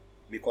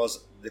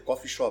because the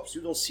coffee shops,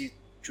 you don't see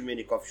too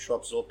many coffee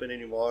shops open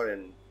anymore,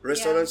 and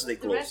restaurants, they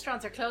the close.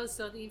 restaurants are closed,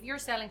 so if you're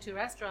selling to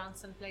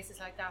restaurants and places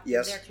like that,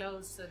 Yes. they're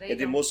closed, so they And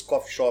the don't. most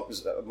coffee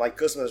shops, my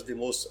customers, the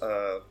most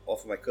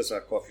of my customers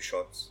are coffee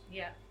shops.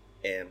 Yeah.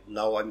 And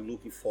now I'm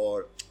looking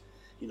for,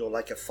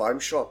 like a farm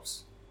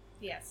shops.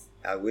 Yes.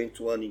 I went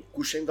to one in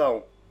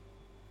Cushendown,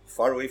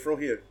 far away from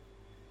here.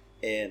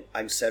 And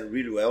I'm selling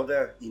really well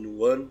there in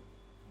one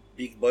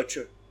big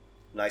butcher.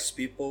 Nice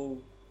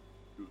people,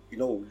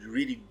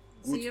 really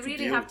good So you to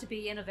really deal. have to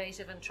be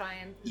innovative and try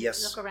and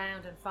Yes. look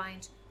around and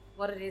find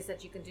what it is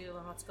that you can do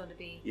and what's going to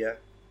be. Yeah.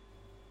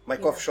 My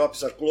coffee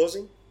shops are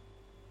closing.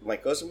 My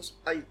customers,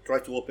 I try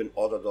to open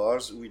other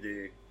doors with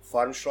the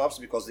farm shops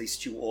because they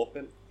still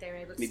open. They're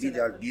able to Maybe still they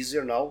are open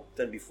busier now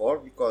than before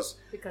because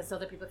because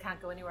other people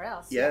can't go anywhere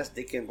else. yes,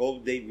 they can go.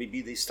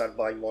 Maybe they start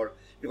buying more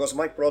because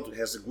my product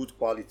has a good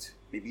quality.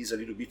 Maybe it's a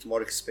little bit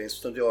more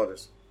expensive than the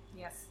others.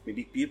 Yes.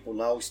 Maybe people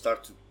now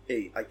start to,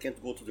 hey, I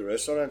can't go to the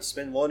restaurant,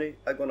 spend money.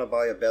 I'm gonna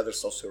buy a better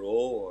salsa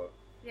roll or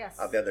Yes.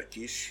 a better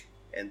quiche,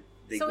 and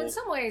they So go. in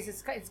some ways,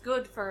 it's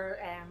good for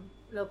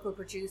local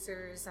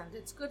producers, and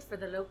it's good for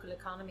the local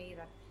economy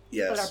that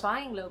people Yes. are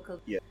buying local.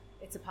 Yeah.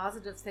 It's a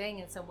positive thing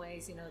in some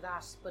ways,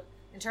 that. But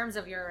in terms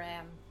of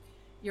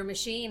your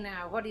machine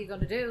now, what are you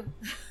going to do?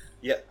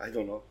 Yeah, I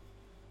don't know.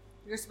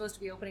 You're supposed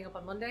to be opening up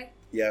on Monday,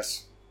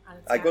 Yes, and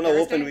it's I'm now gonna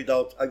Thursday.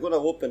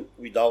 open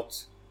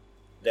without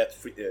that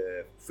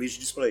fridge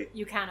display.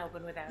 You can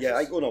open without. Yeah,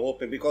 it. I'm gonna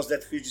open because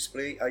that fridge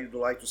display. I would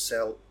like to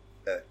sell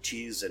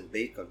cheese and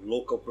bacon,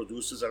 local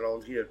producers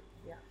around here.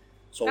 Yeah.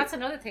 So That's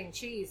another thing.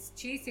 Cheese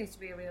seems to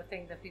be a real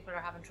thing that people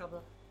are having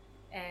trouble,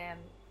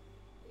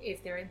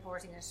 if they're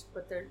importing it,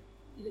 but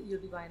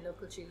you'll be buying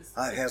local cheese.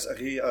 I has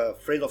a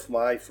friend of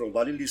mine from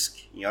Balilisk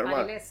in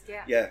Armagh. Balilisk,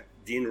 yeah. Yeah,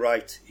 Dean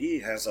Wright. He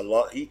has a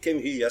lot. He came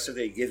here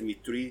yesterday. Gave me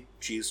 3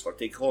 cheese for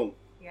take home.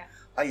 Yeah.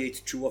 I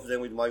ate 2 of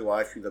them with my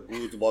wife with a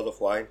good bottle of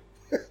wine.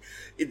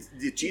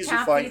 The cheese you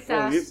can't find beat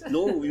from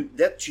that.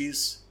 that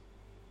cheese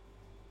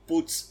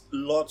puts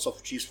lots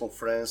of cheese from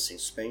France and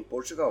Spain,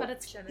 Portugal. But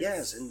it's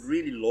yes, and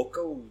really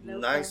local,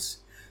 nice.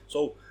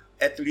 So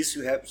at least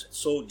you have.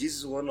 So this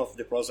is one of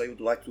the products I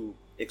would like to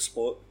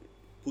export,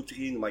 put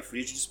here in my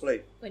fridge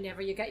display.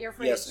 Whenever you get your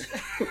fridge. Yes.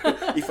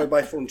 If I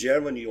buy from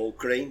Germany or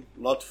Ukraine,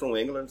 not from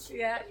England.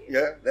 Yeah.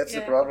 Yeah, that's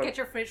the problem. Get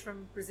your fridge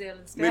from Brazil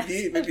instead.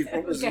 Maybe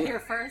from Brazil. Get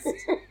here first.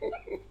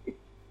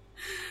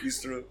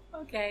 It's true.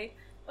 Okay.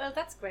 Well,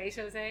 that's great,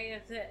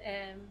 Jose.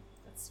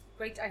 It's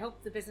great. I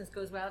hope the business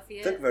goes well for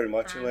you. Thank you very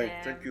much, And, Elaine.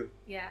 Thank you.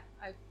 Yeah,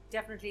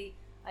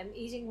 I'm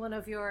eating one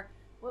of your,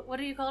 what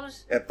do you call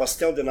it?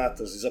 Pastel de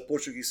natas is a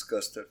Portuguese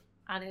custard.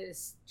 And it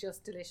is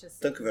just delicious.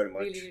 Thank you very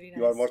much. Really, really nice.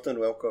 You are more than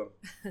welcome.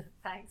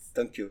 Thanks.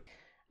 Thank you.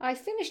 I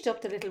finished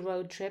up the little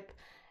road trip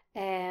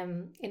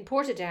in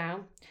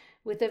Portadown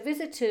with a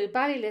visit to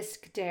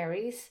Ballylisk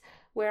Dairies,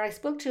 where I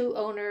spoke to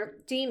owner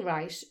Dean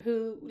Wright,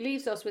 who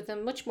leaves us with a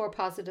much more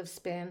positive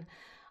spin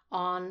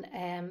on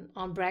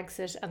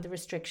Brexit and the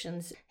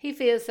restrictions. He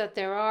feels that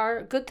there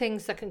are good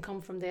things that can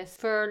come from this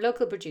for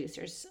local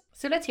producers.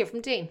 So let's hear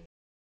from Dean.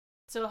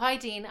 So hi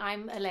Dean,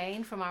 I'm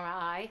Elaine from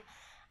RI,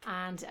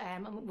 and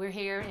we're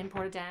here in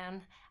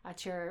Portadown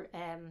at your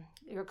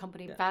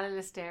company,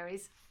 Ballylisk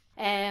Dairies.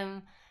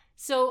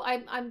 So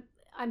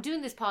I'm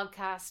doing this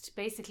podcast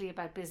basically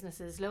about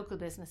businesses, local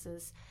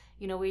businesses.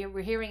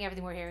 We're hearing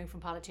everything we're hearing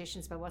from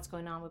politicians about what's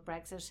going on with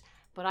Brexit,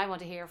 but I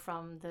want to hear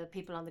from the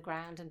people on the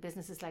ground and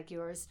businesses like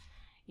yours.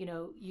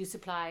 You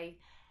supply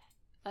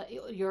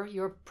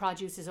your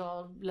produce is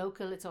all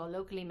local, it's all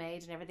locally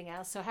made and everything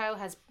else. So how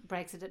has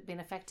Brexit been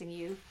affecting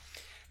you?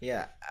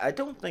 Yeah, I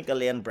don't think,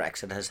 Elaine,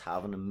 Brexit has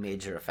having a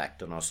major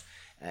effect on us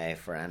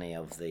for any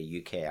of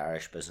the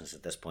UK-Irish business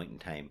at this point in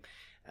time.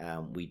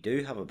 We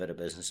do have a bit of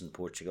business in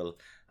Portugal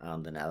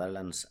and the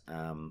Netherlands,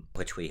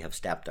 which we have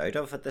stepped out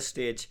of at this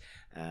stage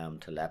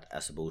to let, I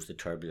suppose, the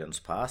turbulence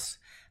pass.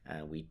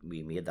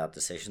 We made that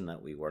decision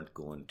that we weren't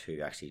going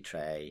to actually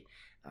try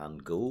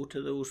and go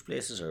to those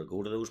places or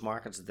go to those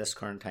markets at this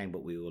current time,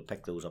 but we will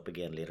pick those up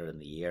again later in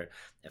the year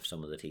if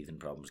some of the teething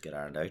problems get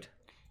ironed out.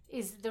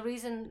 Is the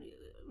reason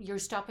you're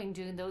stopping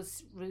doing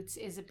those routes,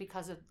 is it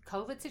because of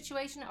COVID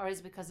situation or is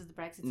it because of the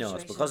Brexit situation? No,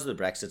 it's because of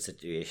the Brexit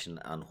situation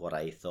and what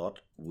I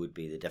thought would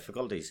be the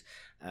difficulties.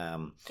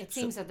 It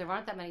seems that there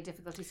aren't that many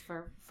difficulties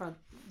for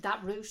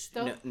that route,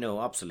 though.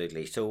 No,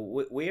 absolutely.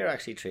 So we are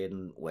actually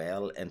trading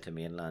well into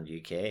mainland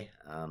UK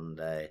and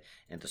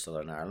into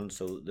Southern Ireland.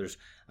 So there's,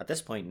 at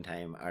this point in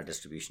time, our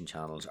distribution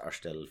channels are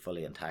still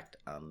fully intact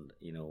and,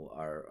 you know,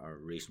 are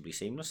reasonably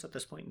seamless at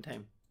this point in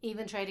time.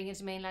 Even trading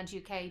into mainland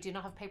UK, do you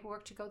not have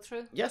paperwork to go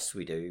through? Yes,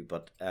 we do,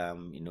 but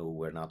you know,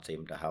 we're not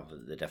seeming to have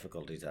the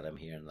difficulties that I'm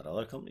hearing that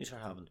other companies are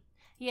having.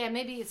 Yeah,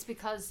 maybe it's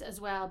because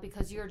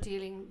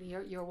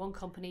you're one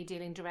company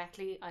dealing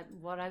directly.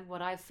 What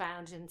I've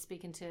found in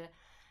speaking to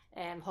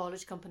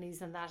haulage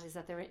companies and that is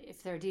that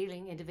if they're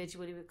dealing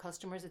individually with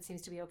customers, it seems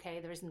to be okay.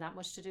 There isn't that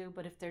much to do.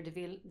 But if they're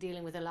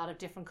dealing with a lot of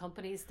different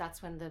companies,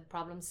 that's when the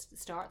problems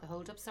start. The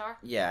hold-ups are.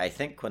 Yeah, I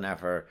think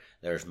whenever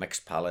there's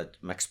mixed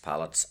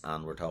pallets,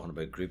 and we're talking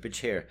about groupage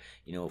here,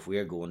 you know, if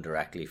we're going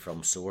directly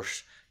from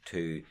source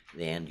to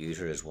the end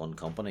user as one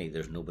company,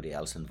 there's nobody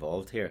else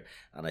involved here,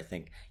 and I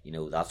think, you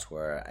know, that's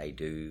where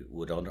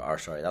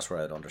that's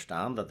where I'd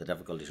understand that the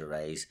difficulties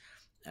arise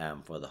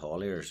for the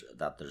hauliers,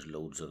 that there's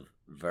loads of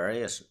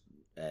various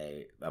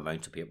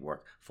amounts of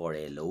paperwork for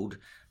a load,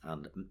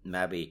 and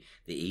maybe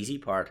the easy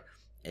part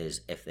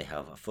is if they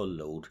have a full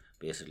load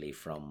basically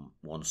from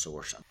one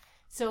source.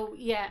 So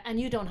yeah,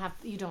 and you don't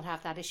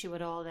have that issue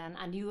at all then,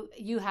 and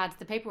you had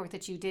the paperwork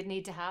that you did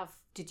need to have.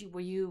 Were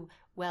you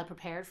well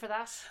prepared for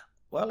that?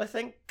 Well, I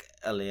think,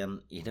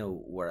 Elaine, you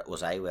know,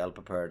 was I well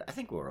prepared? I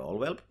think we were all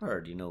well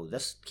prepared. You know,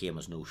 this came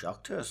as no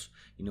shock to us.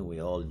 You know, we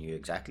all knew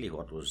exactly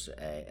what was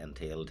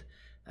entailed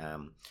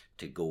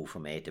to go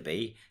from A to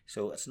B.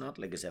 So it's not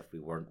like as if we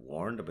weren't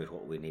warned about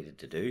what we needed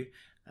to do.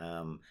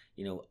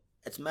 You know,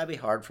 it's maybe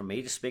hard for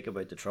me to speak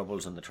about the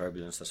troubles and the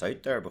turbulence that's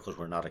out there because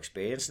we're not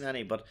experiencing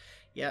any. But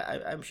yeah,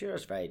 I'm sure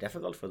it's very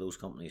difficult for those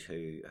companies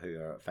who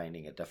are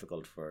finding it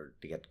difficult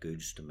to get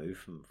goods to move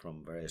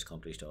from various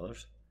countries to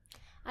others.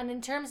 And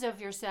in terms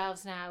of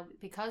yourselves now,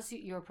 because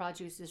your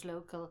produce is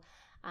local,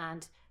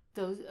 and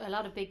a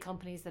lot of big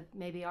companies that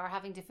maybe are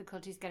having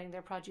difficulties getting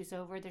their produce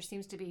over,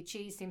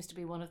 cheese seems to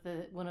be one of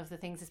the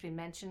things that's been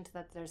mentioned,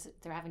 that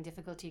they're having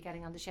difficulty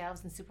getting on the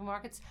shelves in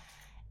supermarkets.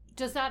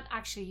 Is that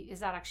actually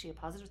a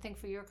positive thing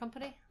for your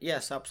company?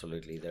 Yes,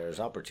 absolutely. There's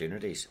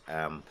opportunities.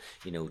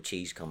 You know,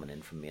 cheese coming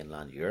in from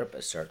mainland Europe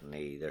is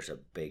certainly, there's a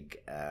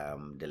big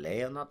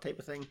delay on that type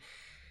of thing.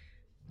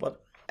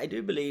 But I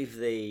do believe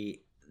the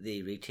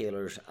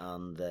retailers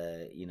and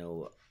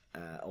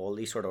all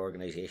these sort of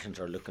organisations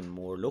are looking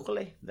more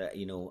locally. That,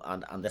 you know,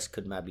 and this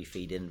could maybe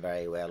feed in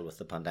very well with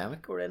the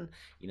pandemic we're in,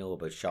 you know,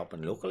 about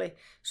shopping locally.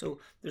 So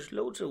there's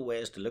loads of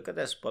ways to look at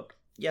this, but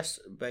yes,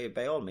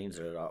 by all means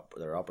there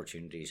are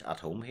opportunities at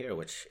home here,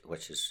 which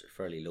is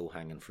fairly low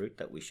hanging fruit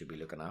that we should be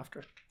looking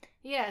after.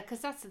 Yeah, because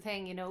that's the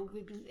thing, you know,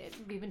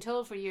 we've been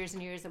told for years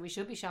and years that we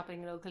should be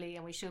shopping locally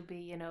and we should be,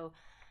 you know,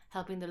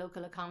 helping the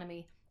local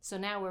economy. So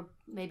now we're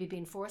maybe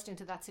being forced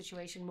into that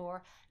situation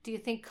more. Do you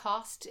think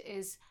cost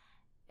is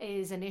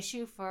an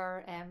issue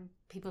for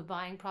people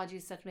buying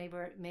produce that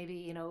maybe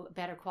you know,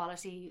 better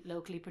quality,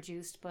 locally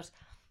produced, but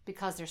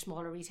because they're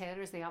smaller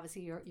retailers, they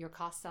obviously your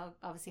costs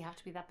obviously have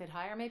to be that bit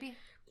higher, maybe?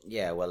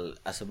 Yeah, well,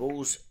 I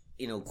suppose,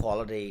 you know,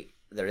 quality,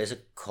 there is a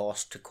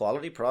cost to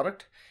quality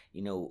product.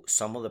 You know,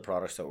 some of the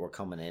products that were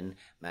coming in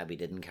maybe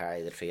didn't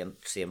carry the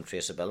same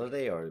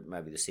traceability or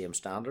maybe the same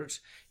standards.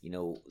 You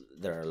know,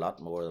 there are a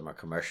lot more of them are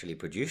commercially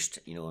produced,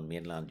 you know, in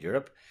mainland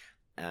Europe.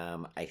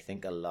 I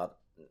think a lot,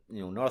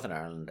 you know, Northern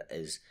Ireland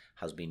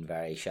has been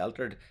very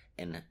sheltered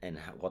in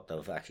what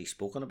they've actually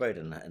spoken about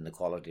in the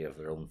quality of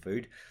their own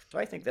food. So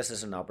I think this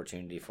is an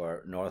opportunity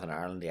for Northern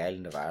Ireland, the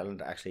island of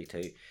Ireland, actually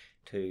to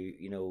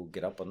you know,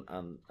 get up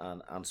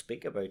and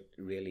speak about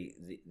really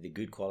the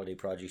good quality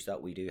produce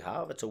that we do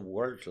have. It's a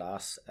world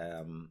class.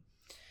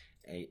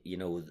 You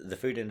know, the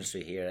food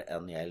industry here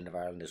on the island of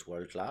Ireland is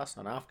world class,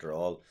 and after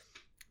all,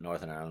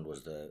 Northern Ireland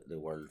was the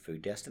world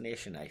food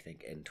destination, I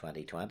think, in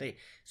 2020.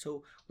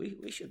 So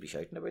we should be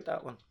shouting about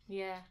that one.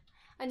 Yeah.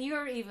 And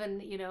you're even,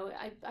 you know,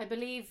 I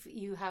believe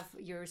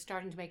you're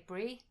starting to make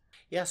brie.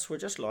 Yes, we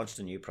just launched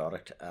a new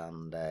product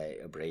and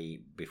a brie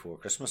before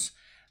Christmas,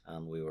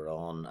 and we were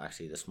on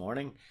actually this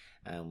morning,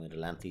 and we had a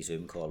lengthy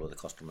Zoom call with a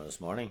customer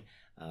this morning,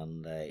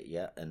 and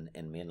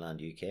in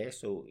mainland UK.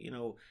 So, you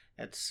know,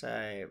 it's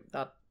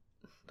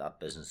that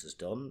business is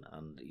done,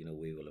 and you know,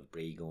 we will have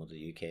brie going to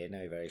the UK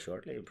now very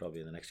shortly,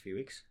 probably in the next few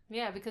weeks.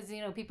 Yeah, because, you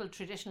know, people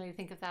traditionally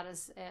think of that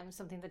as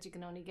something that you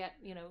can only get,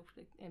 you know,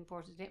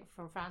 imported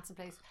from France and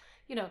place,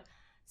 you know,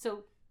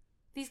 so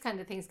these kind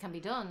of things can be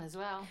done as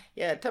well.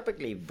 Yeah,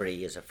 typically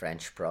brie is a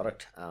French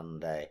product,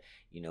 and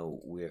you know,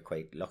 we're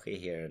quite lucky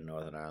here in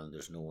Northern Ireland.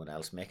 There's no one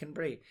else making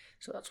brie,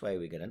 so that's why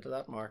we get into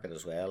that market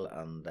as well.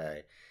 And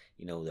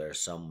you know, there's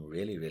some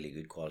really, really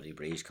good quality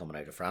bries coming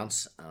out of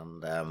France,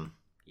 and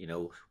you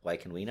know, why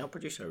can we not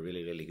produce a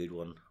really, really good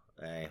one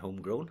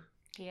homegrown?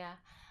 Yeah.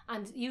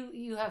 And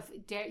you have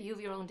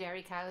your own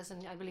dairy cows,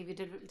 and I believe you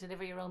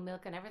deliver your own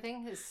milk and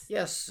everything.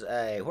 Yes,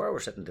 where we're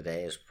sitting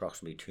today is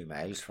approximately 2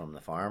 miles from the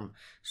farm.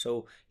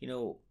 So,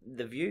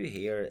 the view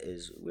here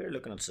is we're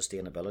looking at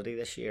sustainability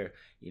this year.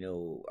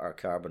 Our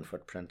carbon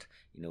footprint,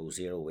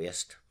 zero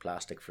waste,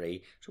 plastic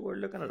free. So we're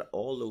looking at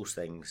all those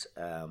things,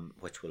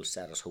 which will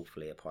set us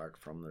hopefully apart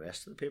from the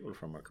rest of the people,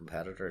 from our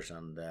competitors.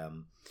 And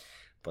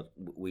but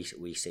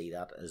we see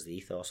that as the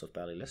ethos of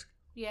Ballylisk.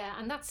 Yeah,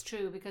 and that's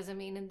true, because I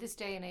mean, in this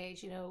day and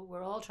age,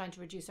 we're all trying to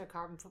reduce our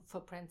carbon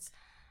footprints,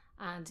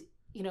 and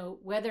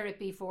whether it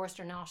be forced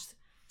or not,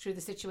 through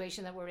the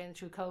situation that we're in,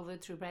 through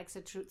COVID, through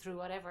Brexit, through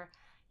whatever,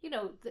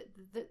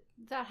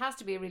 that has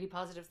to be a really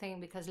positive thing,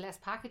 because less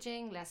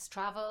packaging, less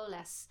travel,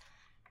 less,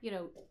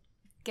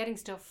 getting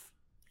stuff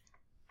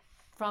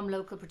from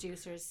local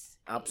producers.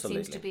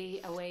 Absolutely. Seems to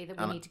be a way that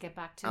we need to get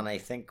back to. And I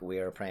think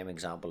we're a prime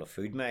example of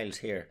food miles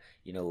here.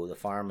 The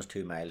farm is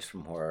 2 miles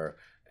from where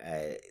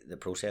the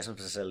processing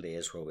facility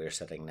is, where we're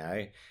sitting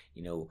now.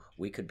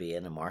 We could be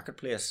in a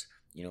marketplace,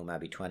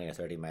 maybe 20 or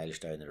 30 miles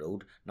down the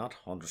road, not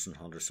hundreds and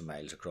hundreds of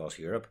miles across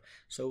Europe.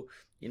 So,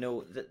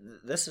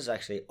 this is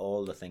actually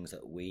all the things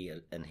that we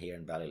in here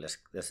in Ballylisk,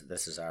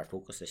 this is our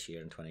focus this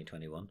year in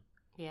 2021.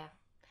 Yeah.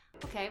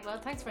 Okay, well,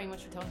 thanks very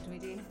much for talking to me,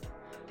 Dean.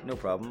 No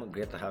problem.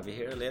 Great to have you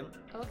here, Elaine.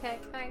 Okay,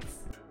 thanks.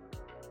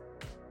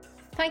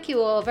 Thank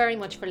you all very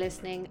much for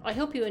listening. I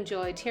hope you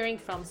enjoyed hearing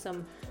from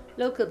some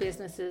local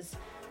businesses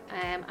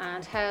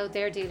and how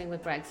they're dealing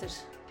with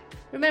Brexit.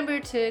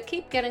 Remember to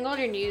keep getting all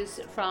your news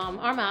from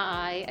Armagh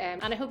Eye,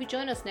 and I hope you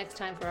join us next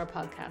time for our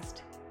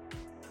podcast.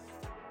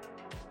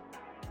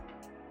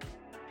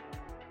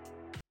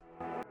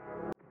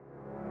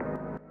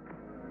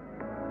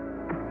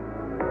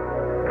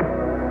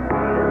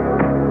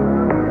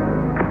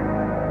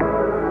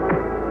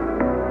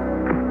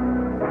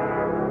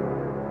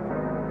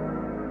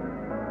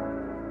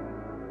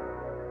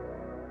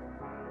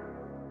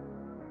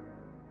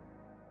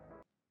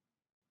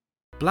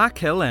 Black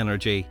Hill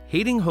Energy,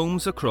 heating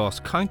homes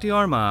across County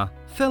Armagh.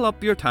 Fill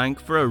up your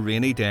tank for a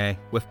rainy day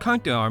with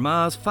County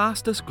Armagh's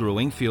fastest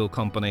growing fuel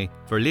company.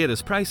 For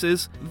latest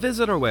prices,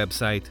 visit our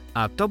website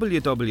at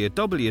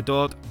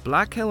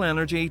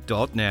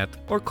www.blackhillenergy.net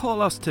or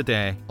call us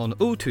today on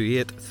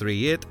 028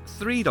 38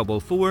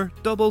 344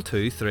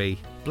 223.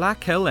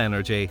 Black Hill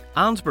Energy,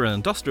 Ansborough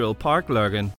Industrial Park, Lurgan.